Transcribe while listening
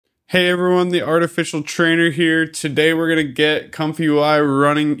Hey everyone, the Artificial Trainer here. Today we're going to get ComfyUI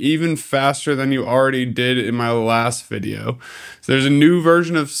running even faster than you already did in my last video. So there's a new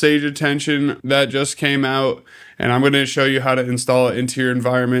version of SageAttention that just came out, and I'm going to show you how to install it into your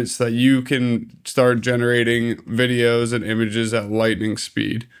environment so that you can start generating videos and images at lightning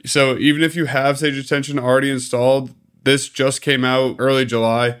speed. So even if you have SageAttention already installed, this just came out early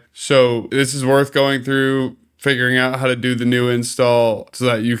July. So this is worth going through, figuring out how to do the new install so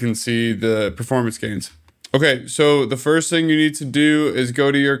that you can see the performance gains. Okay, so the first thing you need to do is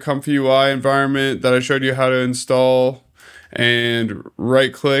go to your ComfyUI environment that I showed you how to install and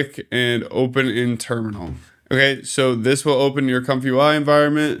right click and open in terminal. Okay, so this will open your ComfyUI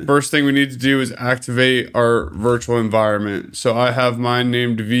environment. First thing we need to do is activate our virtual environment. So I have mine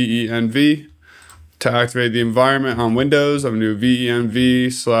named VENV. To activate the environment on Windows, I'm gonna do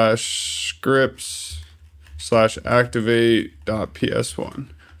VENV/scripts/activate.ps1.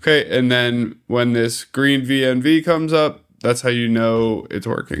 Okay, and then when this green VNV comes up, that's how you know it's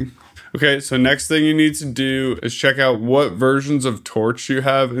working. Okay, so next thing you need to do is check out what versions of Torch you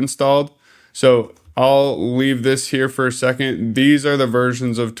have installed. So I'll leave this here for a second. These are the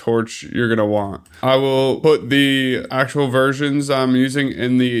versions of Torch you're gonna want. I will put the actual versions I'm using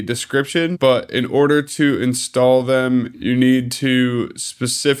in the description, but in order to install them, you need to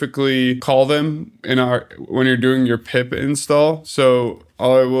specifically call them when you're doing your pip install. So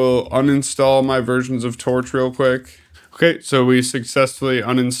I will uninstall my versions of Torch real quick. Okay, so we successfully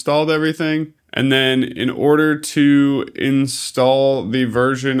uninstalled everything. And then in order to install the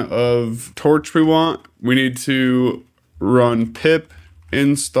version of Torch we want, we need to run pip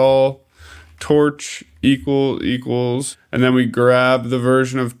install torch equals, and then we grab the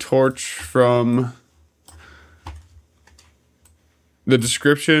version of Torch from the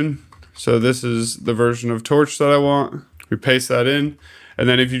description. So this is the version of Torch that I want. We paste that in. And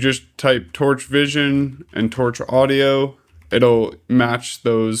then if you just type Torch Vision and Torch Audio, it'll match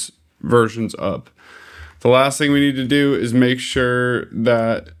those versions up. The last thing we need to do is make sure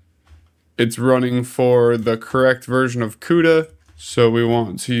that it's running for the correct version of CUDA. So we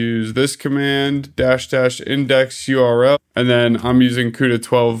want to use this command --index URL, and then I'm using CUDA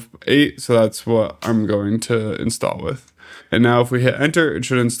 12.8, so that's what I'm going to install with. And now if we hit enter, it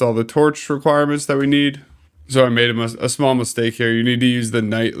should install the Torch requirements that we need. So I made a small mistake here. You need to use the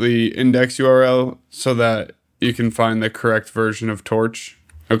nightly index URL so that you can find the correct version of Torch.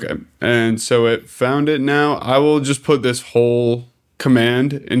 Okay, and so it found it now. I will just put this whole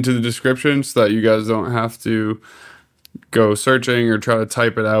command into the description so that you guys don't have to go searching or try to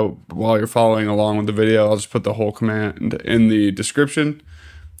type it out while you're following along with the video. I'll just put the whole command in the description,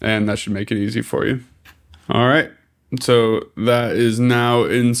 and that should make it easy for you. All right, so that is now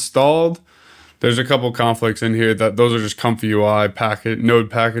installed. There's a couple conflicts in here those are just ComfyUI node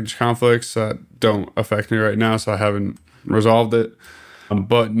package conflicts that don't affect me right now, so I haven't resolved it.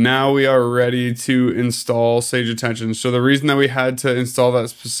 But now we are ready to install SageAttention. So the reason that we had to install that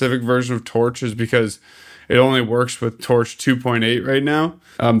specific version of Torch is because it only works with Torch 2.8 right now.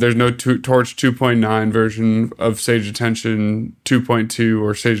 There's no Torch 2.9 version of SageAttention 2.2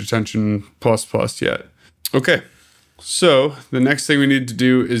 or SageAttention++ yet. Okay, so the next thing we need to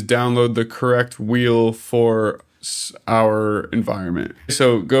do is download the correct wheel for our environment.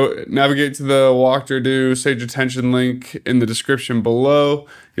 So go navigate to the walk-through SageAttention link in the description below.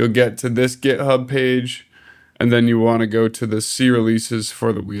 You'll get to this GitHub page, and then you want to go to the C releases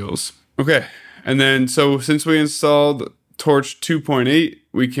for the wheels. Okay, and then so since we installed Torch 2.8,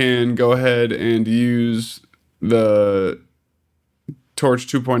 we can go ahead and use the Torch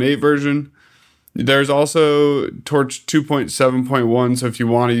 2.8 version. There's also Torch 2.7.1, so if you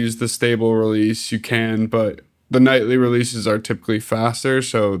want to use the stable release, you can, but the nightly releases are typically faster,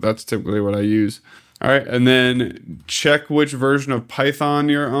 so that's typically what I use. All right, and then check which version of Python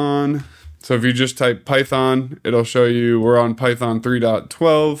you're on. So if you just type Python, it'll show you we're on Python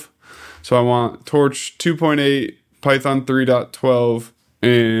 3.12. So I want Torch 2.8, Python 3.12,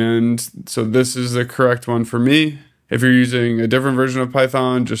 and so this is the correct one for me. If you're using a different version of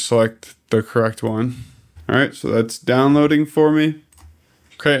Python, just select the correct one. All right, so that's downloading for me.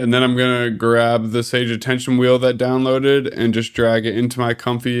 Okay, and then I'm gonna grab the SageAttention wheel that downloaded and just drag it into my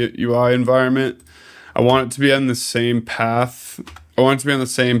ComfyUI environment. I want it to be on the same path. I want it to be on the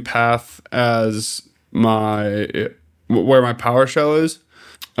same path as where my PowerShell is.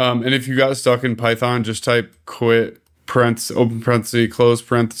 And if you got stuck in Python, just type quit open parenthesis, close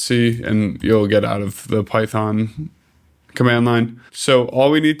parenthesis, and you'll get out of the Python command line. So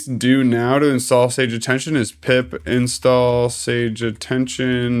all we need to do now to install SageAttention is pip install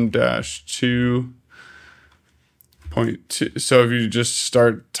SageAttention-2 0.2. So if you just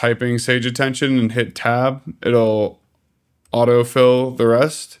start typing SageAttention and hit tab, it'll autofill the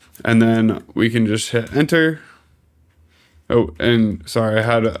rest. And then we can just hit enter. Oh, and sorry,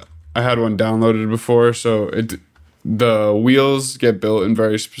 I had one downloaded before, so the wheels get built in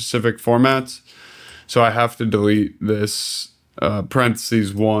very specific formats. So I have to delete this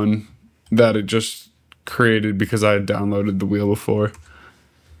parentheses 1 that it just created because I had downloaded the wheel before.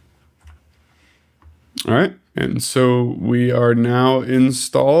 All right, and so we are now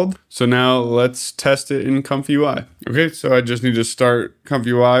installed. So now let's test it in ComfyUI. Okay, so I just need to start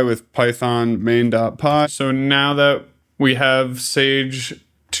ComfyUI with python main.py. So now that we have Sage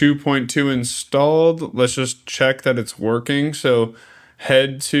 2.2 installed, let's just check that it's working. So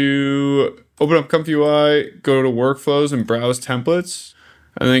open up ComfyUI, go to workflows and browse templates,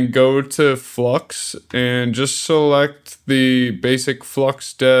 and then go to Flux and just select the basic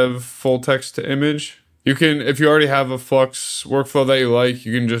Flux dev full text to image. You can, if you already have a Flux workflow that you like,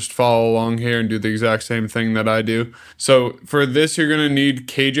 you can just follow along here and do the exact same thing that I do. So for this, you're gonna need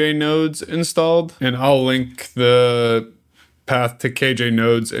KJ nodes installed, and I'll link the path to KJ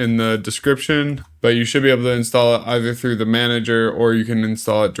nodes in the description, but you should be able to install it either through the manager or you can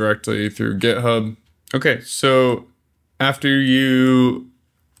install it directly through GitHub. Okay, so after you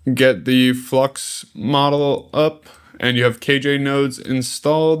get the Flux model up and you have KJ nodes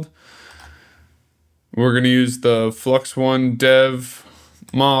installed, we're going to use the Flux1 dev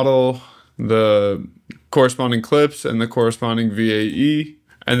model, the corresponding clips, and the corresponding VAE.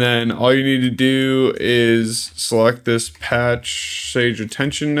 And then all you need to do is select this patch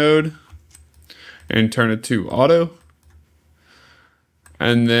SageAttention node and turn it to auto.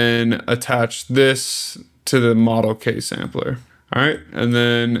 And then attach this to the model K sampler. All right, and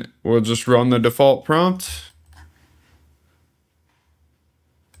then we'll just run the default prompt.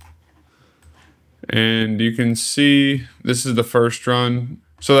 And you can see this is the first run.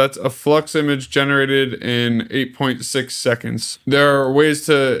 So that's a Flux image generated in 8.6 seconds. There are ways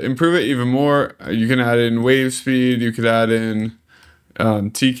to improve it even more. You can add in wave speed, you could add in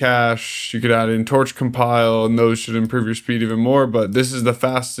Tcache, you could add in torch compile, and those should improve your speed even more. But this is the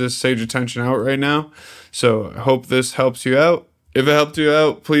fastest SageAttention out right now. So I hope this helps you out. If it helped you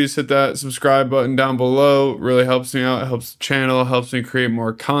out, please hit that subscribe button down below. It really helps me out. It helps the channel, helps me create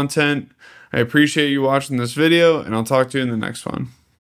more content. I appreciate you watching this video, and I'll talk to you in the next one.